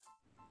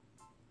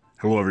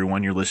Hello,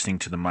 everyone. You're listening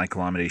to the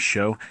Michael Amidei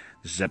Show.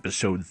 This is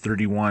episode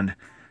 31,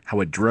 How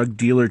a Drug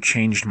Dealer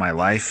Changed My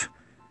Life,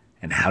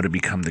 and How to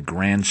Become the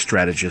Grand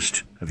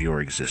Strategist of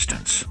Your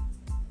Existence.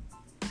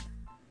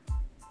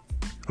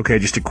 Okay,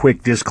 just a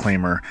quick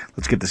disclaimer.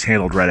 Let's get this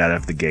handled right out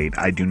of the gate.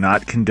 I do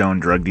not condone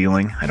drug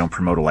dealing. I don't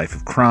promote a life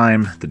of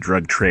crime, the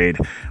drug trade,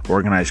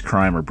 organized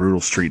crime, or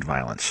brutal street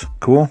violence.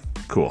 Cool?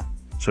 Cool.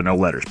 So no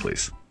letters,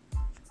 please.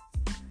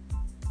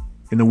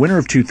 In the winter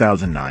of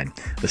 2009,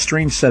 a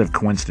strange set of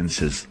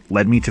coincidences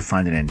led me to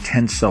find an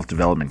intense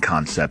self-development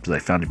concept that I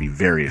found to be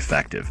very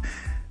effective.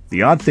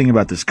 The odd thing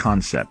about this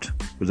concept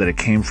was that it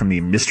came from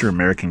the Mr.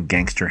 American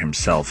gangster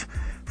himself,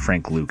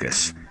 Frank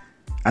Lucas.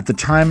 At the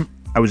time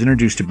I was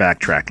introduced to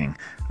backtracking,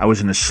 I was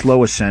in a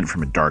slow ascent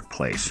from a dark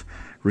place.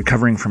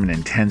 Recovering from an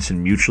intense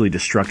and mutually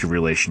destructive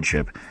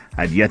relationship,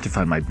 I had yet to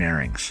find my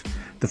bearings.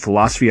 The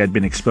philosophy I'd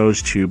been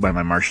exposed to by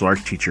my martial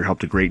arts teacher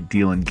helped a great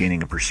deal in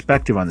gaining a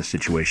perspective on the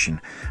situation,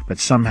 but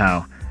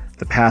somehow,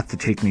 the path to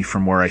take me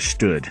from where I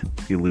stood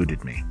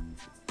eluded me.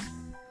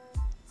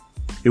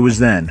 It was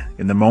then,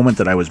 in the moment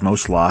that I was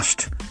most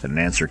lost, that an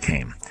answer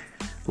came.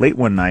 Late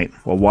one night,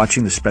 while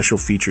watching the special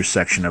features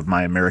section of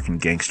My American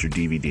Gangster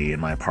DVD in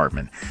my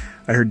apartment,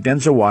 I heard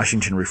Denzel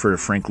Washington refer to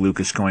Frank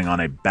Lucas going on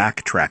a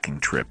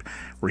backtracking trip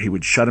where he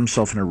would shut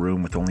himself in a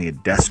room with only a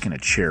desk and a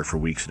chair for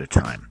weeks at a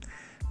time.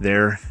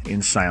 There,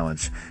 in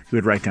silence, he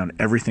would write down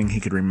everything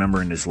he could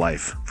remember in his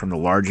life, from the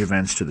large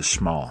events to the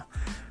small.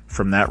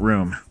 From that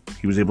room,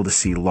 he was able to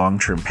see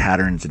long-term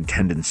patterns and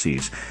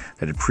tendencies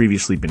that had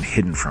previously been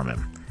hidden from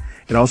him.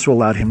 It also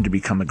allowed him to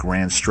become a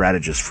grand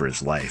strategist for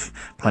his life,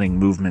 planning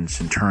movements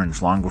and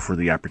turns long before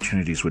the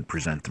opportunities would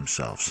present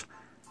themselves.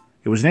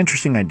 It was an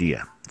interesting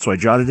idea, so I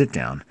jotted it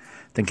down,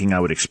 thinking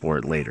I would explore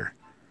it later.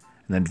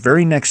 And then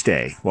very next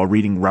day, while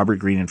reading Robert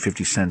Greene and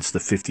 50 Cent's The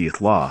 50th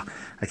Law,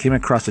 I came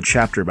across a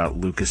chapter about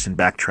Lucas and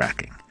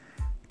backtracking.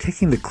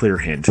 Taking the clear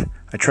hint,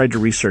 I tried to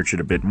research it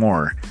a bit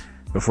more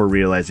before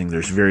realizing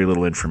there's very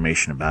little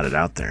information about it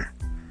out there.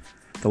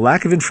 The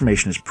lack of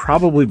information is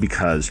probably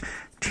because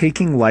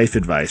taking life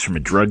advice from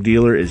a drug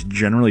dealer is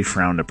generally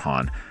frowned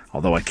upon,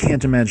 although I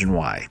can't imagine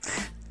why.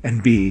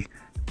 And B,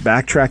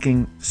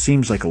 backtracking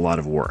seems like a lot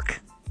of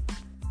work.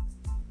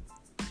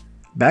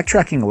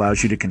 Backtracking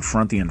allows you to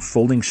confront the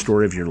unfolding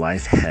story of your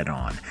life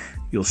head-on.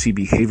 You'll see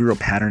behavioral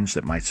patterns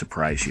that might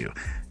surprise you.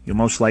 You'll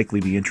most likely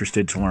be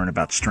interested to learn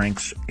about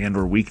strengths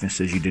and/or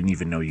weaknesses you didn't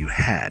even know you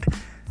had.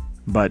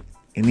 But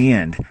in the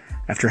end,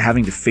 after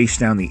having to face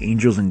down the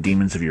angels and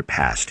demons of your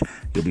past,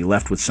 you'll be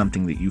left with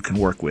something that you can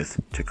work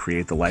with to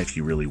create the life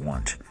you really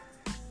want.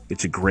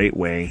 It's a great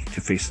way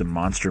to face the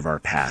monster of our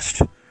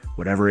past,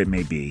 whatever it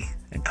may be,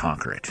 and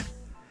conquer it.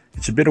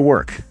 It's a bit of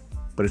work,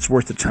 but it's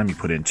worth the time you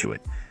put into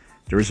it.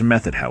 There is a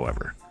method,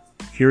 however.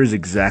 Here is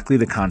exactly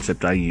the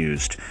concept I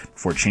used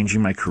before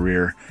changing my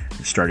career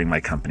and starting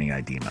my company,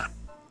 IDEMA.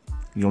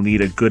 You'll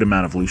need a good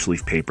amount of loose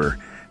leaf paper,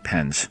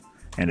 pens,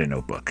 and a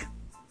notebook.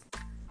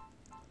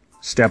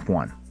 Step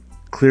 1.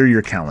 Clear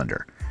your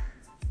calendar.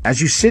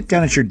 As you sit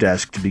down at your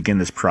desk to begin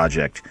this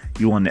project,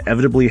 you will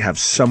inevitably have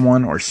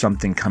someone or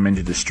something come in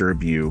to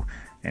disturb you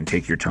and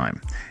take your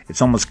time.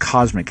 It's almost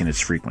cosmic in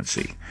its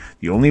frequency.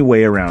 The only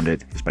way around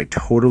it is by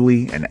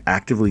totally and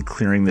actively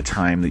clearing the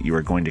time that you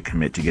are going to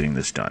commit to getting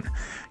this done.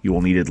 You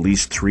will need at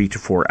least 3 to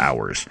 4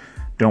 hours.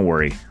 Don't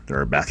worry, there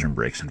are bathroom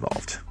breaks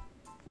involved.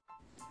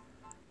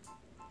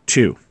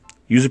 2.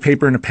 Use a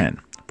paper and a pen.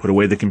 Put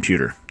away the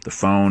computer, the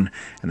phone,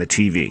 and the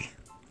TV.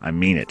 I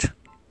mean it.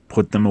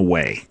 Put them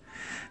away.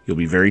 You'll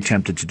be very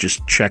tempted to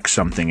just check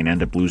something and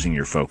end up losing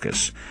your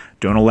focus.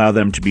 Don't allow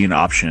them to be an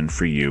option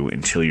for you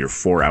until your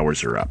 4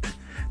 hours are up.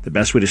 The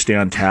best way to stay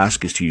on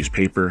task is to use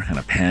paper and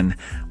a pen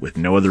with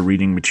no other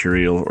reading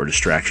material or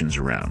distractions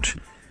around.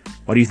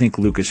 Why do you think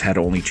Lucas had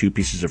only 2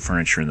 pieces of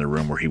furniture in the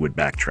room where he would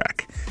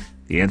backtrack?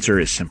 The answer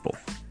is simple.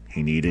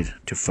 He needed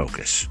to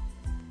focus.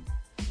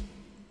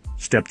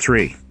 Step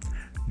 3.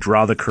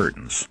 Draw the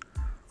curtains.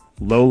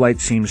 Low light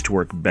seems to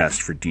work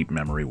best for deep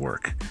memory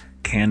work.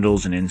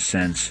 Candles and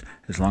incense,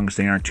 as long as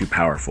they aren't too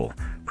powerful,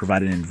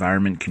 provide an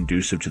environment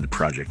conducive to the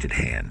project at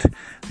hand.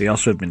 They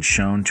also have been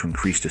shown to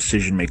increase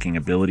decision-making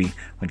ability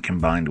when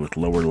combined with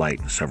lower light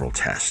in several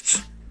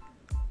tests.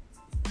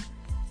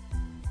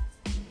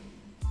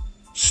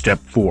 Step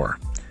 4.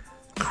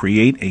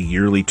 Create a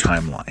yearly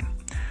timeline.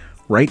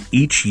 Write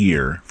each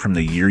year from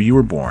the year you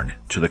were born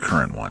to the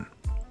current one.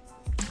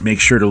 Make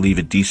sure to leave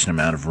a decent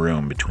amount of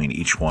room between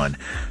each one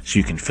so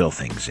you can fill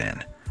things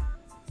in.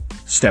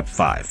 Step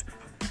 5.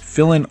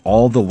 Fill in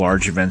all the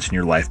large events in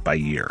your life by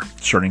year,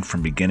 starting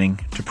from beginning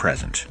to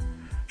present.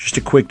 Just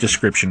a quick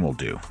description will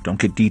do. Don't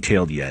get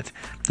detailed yet.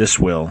 This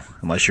will,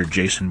 unless you're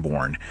Jason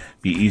Bourne,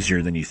 be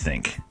easier than you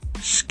think.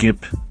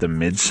 Skip the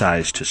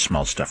mid-size to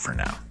small stuff for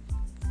now.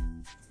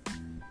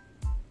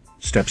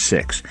 Step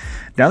 6.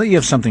 Now that you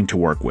have something to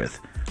work with,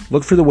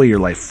 look for the way your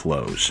life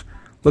flows.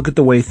 Look at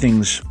the way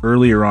things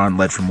earlier on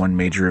led from one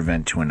major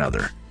event to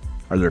another.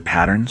 Are there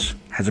patterns?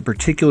 Has a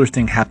particular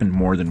thing happened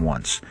more than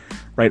once?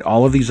 Write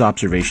all of these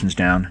observations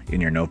down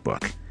in your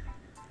notebook.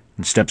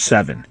 And step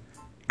 7.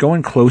 Go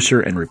in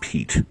closer and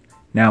repeat.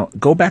 Now,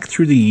 go back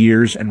through the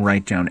years and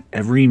write down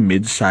every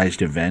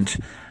mid-sized event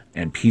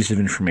and piece of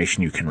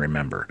information you can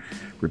remember.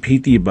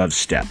 Repeat the above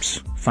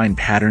steps, find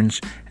patterns,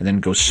 and then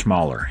go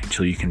smaller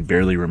until you can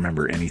barely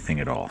remember anything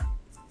at all.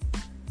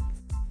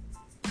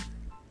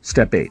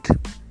 Step 8.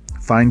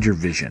 Find your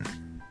vision.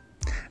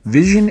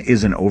 Vision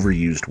is an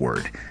overused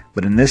word,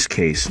 but in this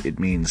case, it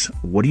means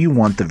what do you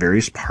want the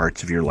various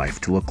parts of your life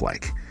to look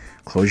like?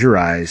 Close your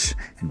eyes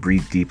and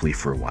breathe deeply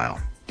for a while.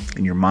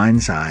 In your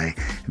mind's eye,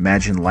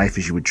 imagine life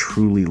as you would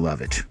truly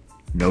love it.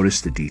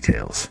 Notice the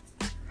details.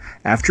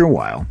 After a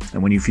while,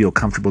 and when you feel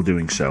comfortable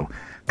doing so,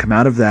 come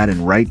out of that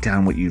and write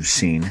down what you've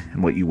seen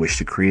and what you wish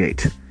to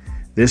create.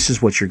 This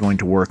is what you're going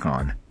to work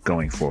on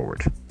going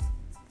forward.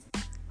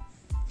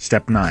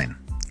 Step 9.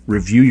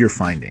 Review your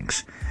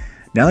findings.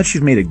 Now that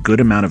you've made a good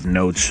amount of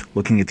notes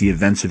looking at the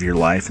events of your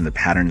life and the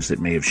patterns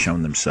that may have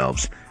shown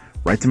themselves,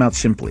 write them out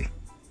simply.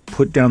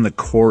 Put down the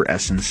core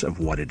essence of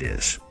what it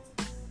is.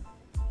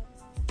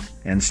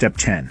 And step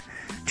 10,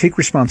 take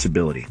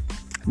responsibility.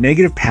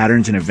 Negative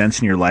patterns and events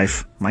in your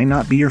life might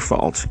not be your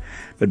fault,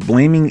 but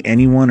blaming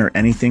anyone or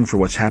anything for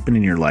what's happened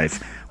in your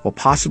life, while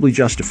possibly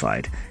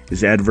justified,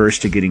 is adverse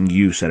to getting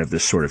use out of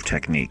this sort of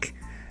technique.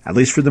 At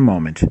least for the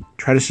moment,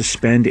 try to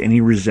suspend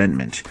any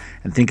resentment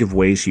and think of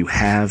ways you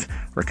have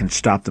or can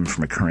stop them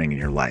from occurring in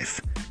your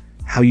life.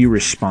 How you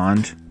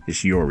respond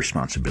is your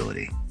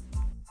responsibility.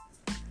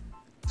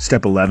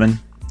 Step 11,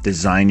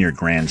 design your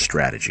grand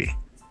strategy.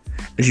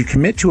 As you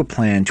commit to a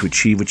plan to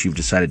achieve what you've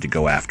decided to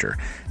go after,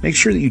 make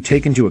sure that you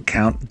take into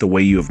account the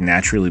way you have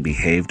naturally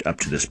behaved up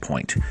to this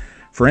point.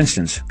 For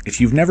instance,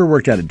 if you've never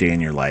worked out a day in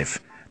your life,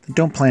 then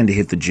don't plan to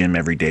hit the gym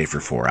every day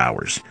for 4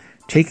 hours.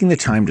 Taking the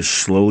time to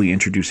slowly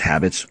introduce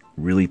habits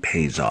really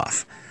pays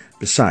off.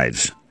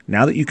 Besides,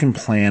 now that you can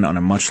plan on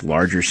a much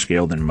larger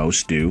scale than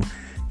most do,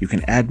 you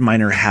can add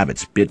minor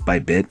habits bit by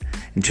bit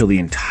until the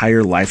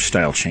entire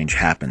lifestyle change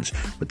happens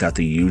without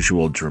the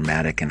usual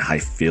dramatic and high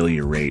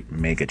failure rate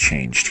mega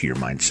change to your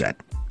mindset.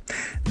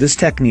 This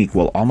technique,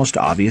 while almost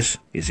obvious,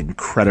 is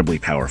incredibly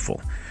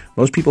powerful.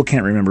 Most people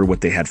can't remember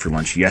what they had for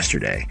lunch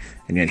yesterday,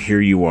 and yet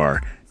here you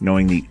are,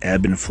 knowing the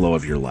ebb and flow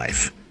of your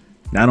life.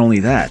 Not only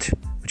that,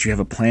 but you have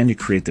a plan to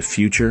create the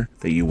future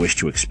that you wish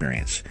to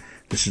experience.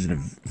 This is a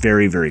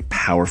very, very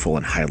powerful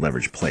and high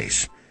leverage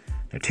place.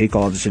 Now take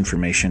all of this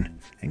information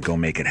and go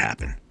make it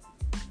happen.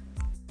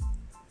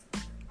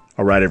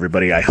 All right,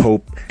 everybody, I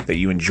hope that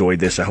you enjoyed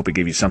this. I hope it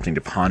gave you something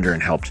to ponder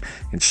and helped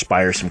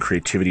inspire some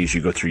creativity as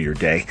you go through your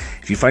day.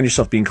 If you find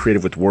yourself being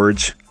creative with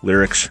words,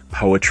 lyrics,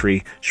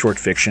 poetry, short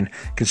fiction,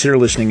 consider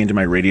listening into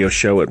my radio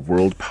show at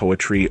World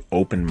Poetry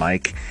Open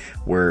Mic.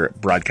 We're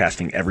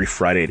broadcasting every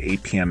Friday at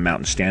 8 p.m.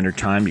 Mountain Standard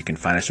Time. You can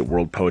find us at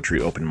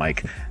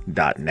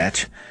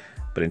worldpoetryopenmic.net.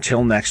 But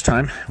until next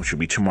time, which will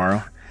be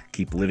tomorrow,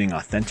 keep living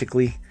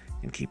authentically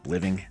and keep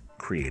living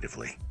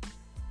creatively.